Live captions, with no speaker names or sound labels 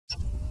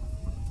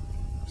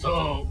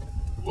So,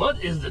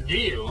 what is the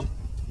deal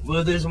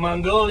with this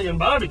Mongolian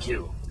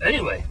barbecue?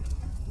 Anyway,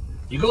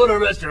 you go to a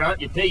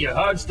restaurant, you pay your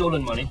hard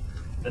stolen money,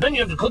 and then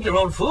you have to cook your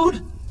own food?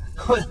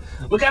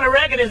 What kind of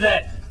racket is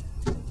that?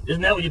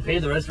 Isn't that what you pay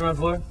the restaurant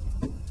for?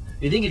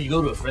 You think if you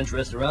go to a French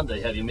restaurant, they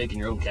have you making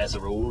your own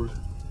casserole?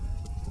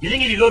 You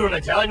think if you go to an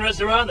Italian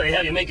restaurant, they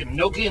have you making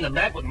gnocchi in the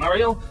back with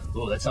Mario?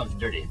 Oh, that sounds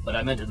dirty, but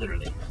I meant it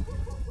literally.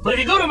 But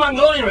if you go to a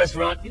Mongolian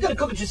restaurant, you gotta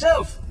cook it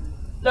yourself.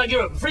 Like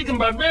you're a freaking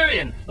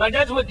barbarian. Like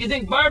that's what you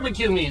think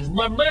barbecue means,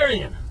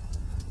 barbarian.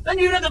 Then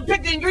you'd have to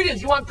pick the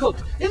ingredients you want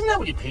cooked. Isn't that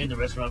what you paid the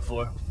restaurant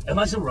for? Am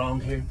I so wrong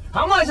here?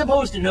 How am I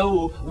supposed to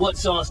know what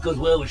sauce goes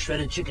well with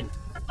shredded chicken?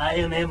 I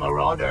am a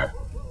marauder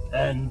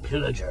and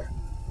pillager,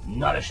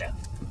 not a chef.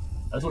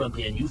 That's what I'm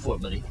paying you for,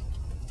 buddy.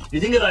 You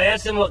think if I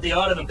asked them about the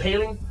art of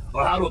impaling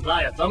or how to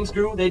apply a thumb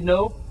screw, they'd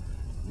know?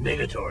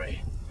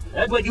 Negatory.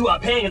 That's what you are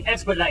paying an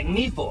expert like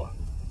me for.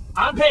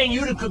 I'm paying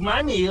you to cook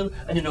my meal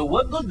and to know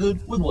what goes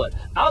good with what.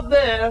 Out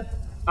there,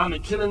 I'm a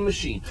killing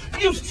machine.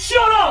 You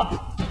shut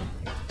up!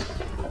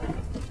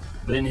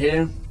 But in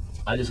here,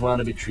 I just want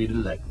to be treated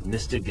like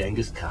Mr.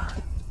 Genghis Khan.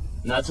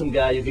 Not some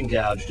guy you can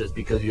gouge just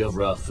because you have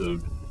raw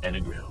food and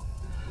a grill.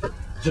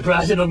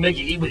 Surprised they don't make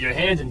you eat with your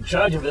hands and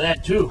charge you for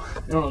that too.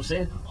 You know what I'm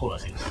saying? Hold on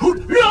a second.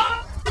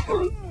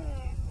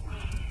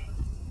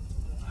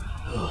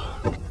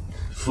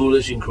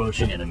 Foolish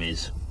encroaching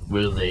enemies.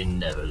 Will they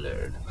never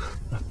learn?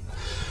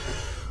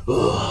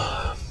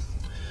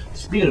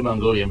 Speaking of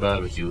Mongolian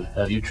barbecue,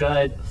 have you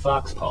tried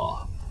fox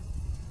paw?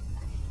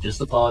 Just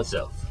the paw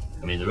itself.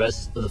 I mean, the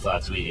rest of the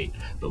fox we ate,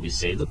 but we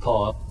saved the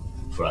paw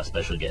for our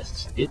special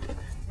guests. It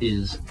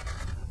is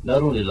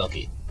not only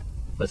lucky,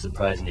 but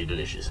surprisingly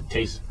delicious. It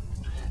tastes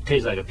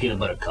like a peanut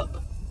butter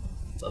cup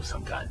of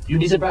some kind.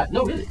 You'd be surprised.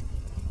 No, really.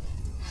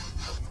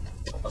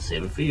 I'll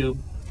save it for you,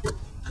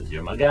 because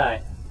you're my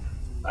guy.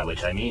 By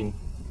which I mean,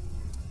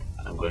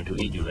 I'm going to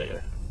eat you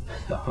later.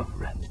 All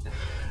right.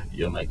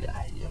 You're my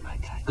guy. You're my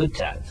guy. Good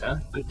times, huh?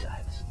 Good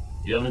times.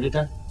 You having a good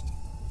time?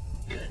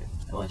 Good.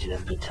 I want you to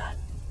have a good time.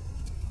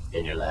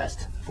 In your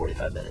last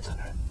 45 minutes on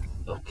Earth.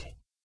 Okay.